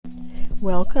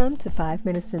Welcome to 5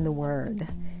 Minutes in the Word.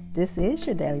 This is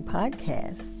your daily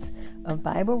podcast of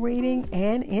Bible reading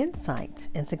and insight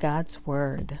into God's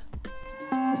Word.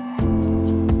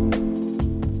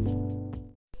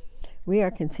 We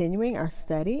are continuing our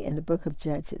study in the book of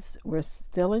Judges. We're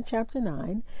still in chapter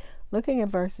 9, looking at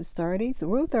verses 30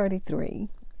 through 33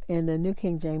 in the New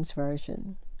King James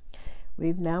Version.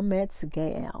 We've now met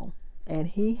Gaal, and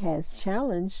he has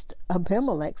challenged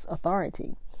Abimelech's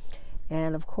authority.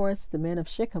 And of course, the men of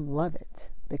Shechem love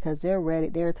it because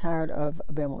they're tired of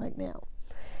Abimelech now.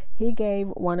 He gave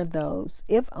one of those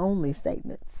if only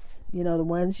statements. You know, the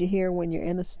ones you hear when you're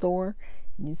in a store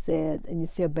and you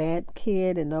see a bad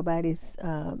kid and nobody's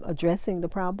addressing the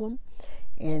problem,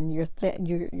 and you're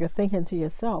thinking to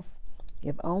yourself,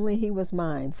 if only he was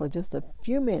mine for just a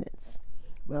few minutes.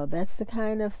 Well, that's the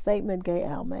kind of statement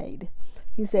Gaal made.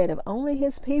 He said, if only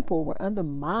his people were under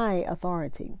my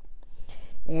authority.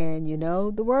 And you know,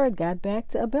 the word got back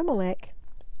to Abimelech.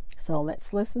 So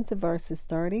let's listen to verses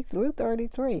 30 through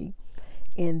 33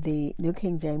 in the New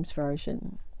King James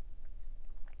Version.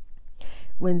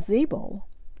 When Zebul,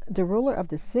 the ruler of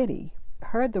the city,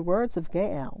 heard the words of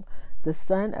Gaal, the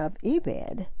son of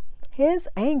Ebed, his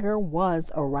anger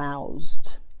was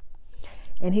aroused.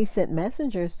 And he sent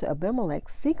messengers to Abimelech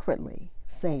secretly,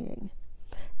 saying,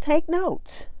 take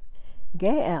note.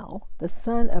 Gaal, the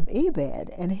son of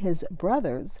Ebed, and his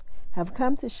brothers have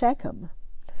come to Shechem,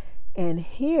 and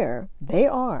here they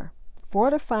are,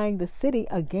 fortifying the city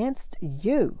against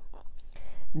you.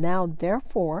 Now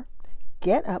therefore,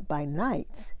 get up by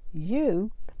night,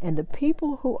 you and the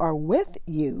people who are with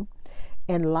you,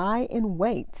 and lie in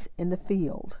wait in the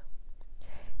field.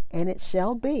 And it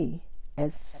shall be,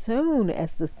 as soon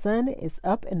as the sun is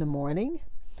up in the morning,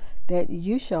 that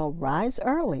you shall rise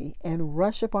early and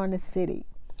rush upon the city.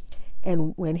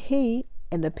 And when he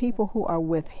and the people who are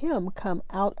with him come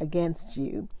out against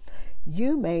you,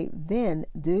 you may then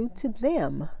do to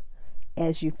them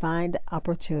as you find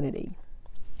opportunity.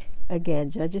 Again,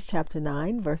 Judges chapter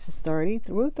 9, verses 30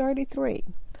 through 33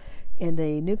 in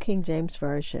the New King James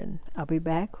Version. I'll be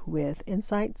back with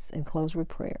insights and close with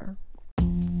prayer.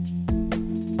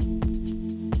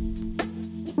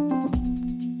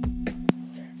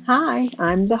 Hi,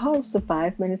 I'm the host of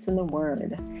 5 Minutes in the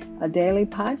Word, a daily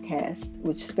podcast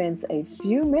which spends a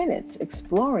few minutes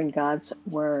exploring God's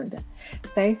Word.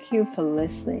 Thank you for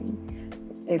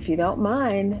listening. If you don't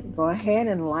mind, go ahead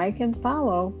and like and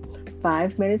follow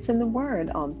 5 Minutes in the Word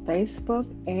on Facebook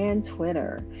and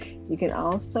Twitter. You can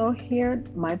also hear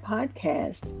my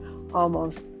podcast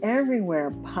almost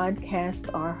everywhere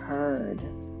podcasts are heard.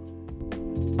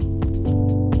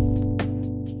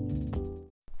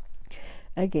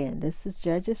 Again, this is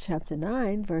Judges chapter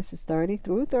 9, verses 30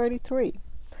 through 33,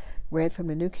 read from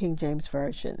the New King James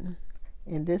Version.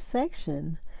 In this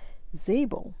section,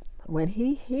 Zebul, when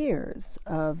he hears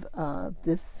of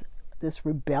this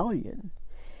rebellion,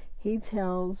 he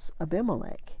tells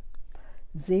Abimelech.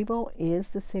 Zebul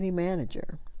is the city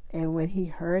manager, and when he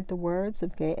heard the words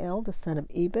of Gaal, the son of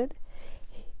Ebed,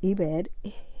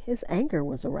 his anger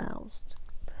was aroused.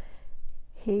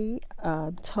 He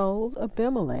told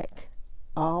Abimelech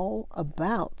all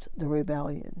about the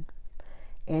rebellion,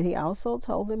 and he also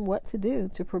told him what to do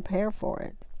to prepare for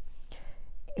it.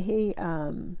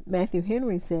 Matthew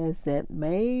Henry says that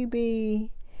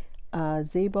maybe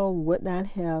Zebul would not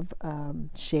have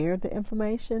shared the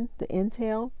information, the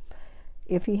intel,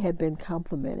 if he had been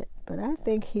complimented, but I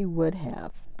think he would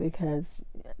have, because,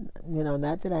 you know,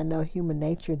 not that I know human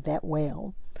nature that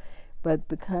well, but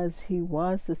because he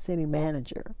was the city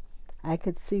manager, I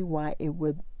could see why it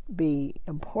would be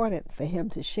important for him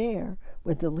to share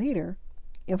with the leader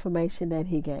information that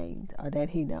he gained or that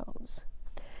he knows.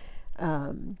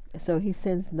 So he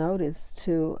sends notice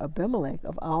to Abimelech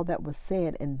of all that was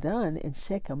said and done in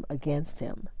Shechem against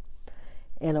him.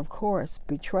 And of course,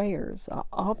 betrayers are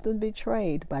often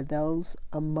betrayed by those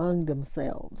among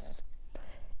themselves.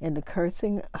 And the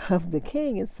cursing of the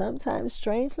king is sometimes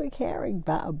strangely carried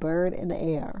by a bird in the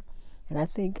air. And I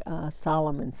think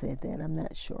Solomon said that, I'm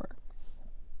not sure.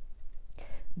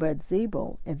 But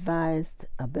Zebul advised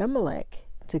Abimelech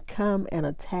to come and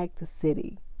attack the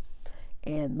city.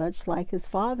 And much like his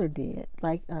father did,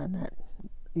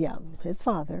 his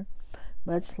father,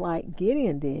 much like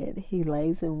Gideon did, he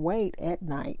lays in wait at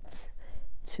night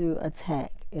to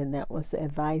attack. And that was the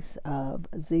advice of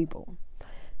Zebul.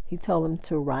 He told him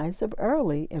to rise up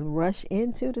early and rush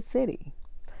into the city.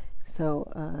 So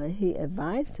he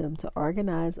advised him to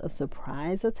organize a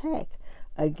surprise attack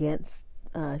against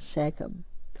Shechem.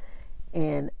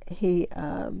 And he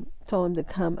told him to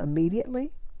come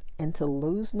immediately and to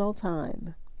lose no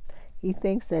time. He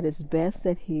thinks that it's best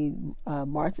that he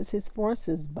marches his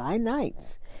forces by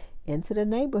night into the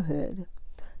neighborhood,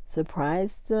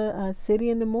 surprise the city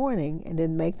in the morning, and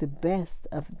then make the best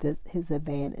of his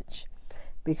advantage.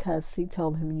 Because he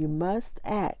told him, you must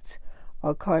act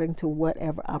according to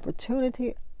whatever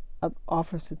opportunity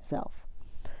offers itself.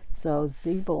 So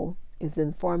Zebul is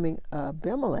informing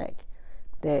Abimelech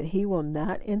that he will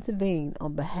not intervene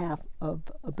on behalf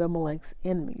of Abimelech's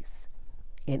enemies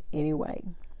in any way.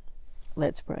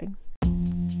 Let's pray.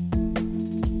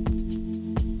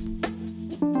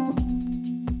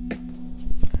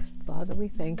 Father, we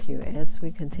thank you as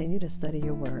we continue to study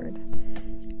your word.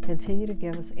 Continue to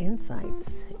give us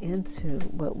insights into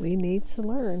what we need to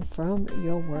learn from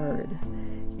your word.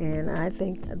 And I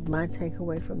think my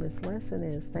takeaway from this lesson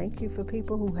is thank you for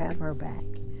people who have our back.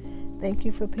 Thank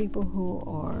you for people who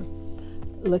are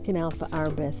looking out for our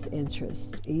best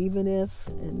interests. Even if,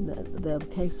 in the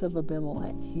case of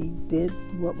Abimelech, he did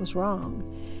what was wrong,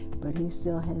 but he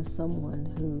still has someone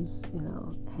who's,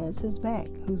 has his back,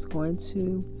 who's going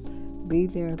to be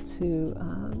there to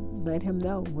let him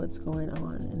know what's going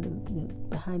on and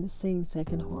behind the scenes that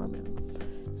can harm him.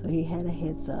 So he had a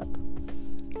heads up.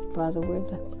 Father, we're,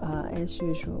 as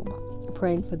usual,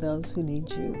 praying for those who need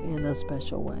you in a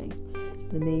special way.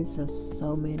 The needs are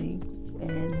so many,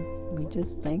 and we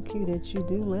just thank you that you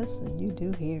do listen, you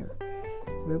do hear.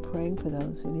 We're praying for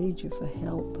those who need you for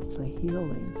help, for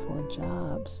healing, for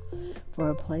jobs,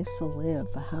 for a place to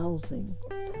live, for housing,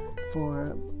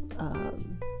 for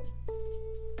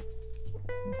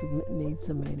the needs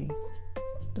of many.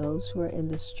 Those who are in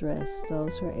distress,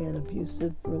 those who are in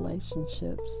abusive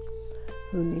relationships,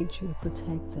 who need you to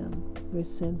protect them. We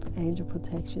send angel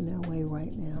protection their way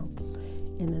right now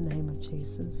in the name of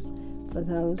Jesus. For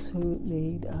those who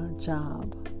need a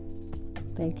job,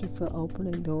 thank you for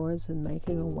opening doors and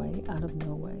making a way out of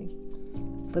no way.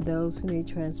 For those who need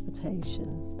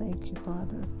transportation, thank you,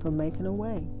 Father, for making a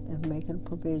way and making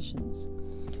provisions.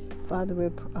 Father,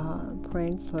 we're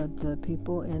praying for the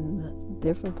people in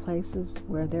different places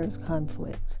where there's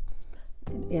conflict,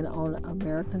 on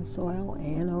American soil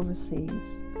and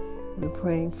overseas. We're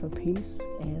praying for peace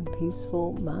and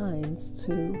peaceful minds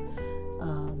to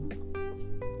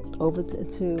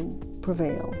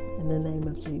prevail in the name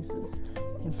of Jesus.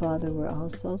 And Father, we're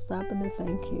also stopping to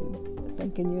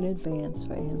thanking you in advance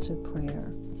for answered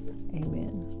prayer.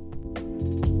 Amen.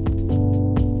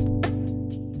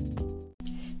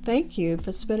 Thank you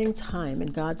for spending time in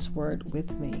God's Word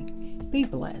with me. Be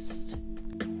blessed.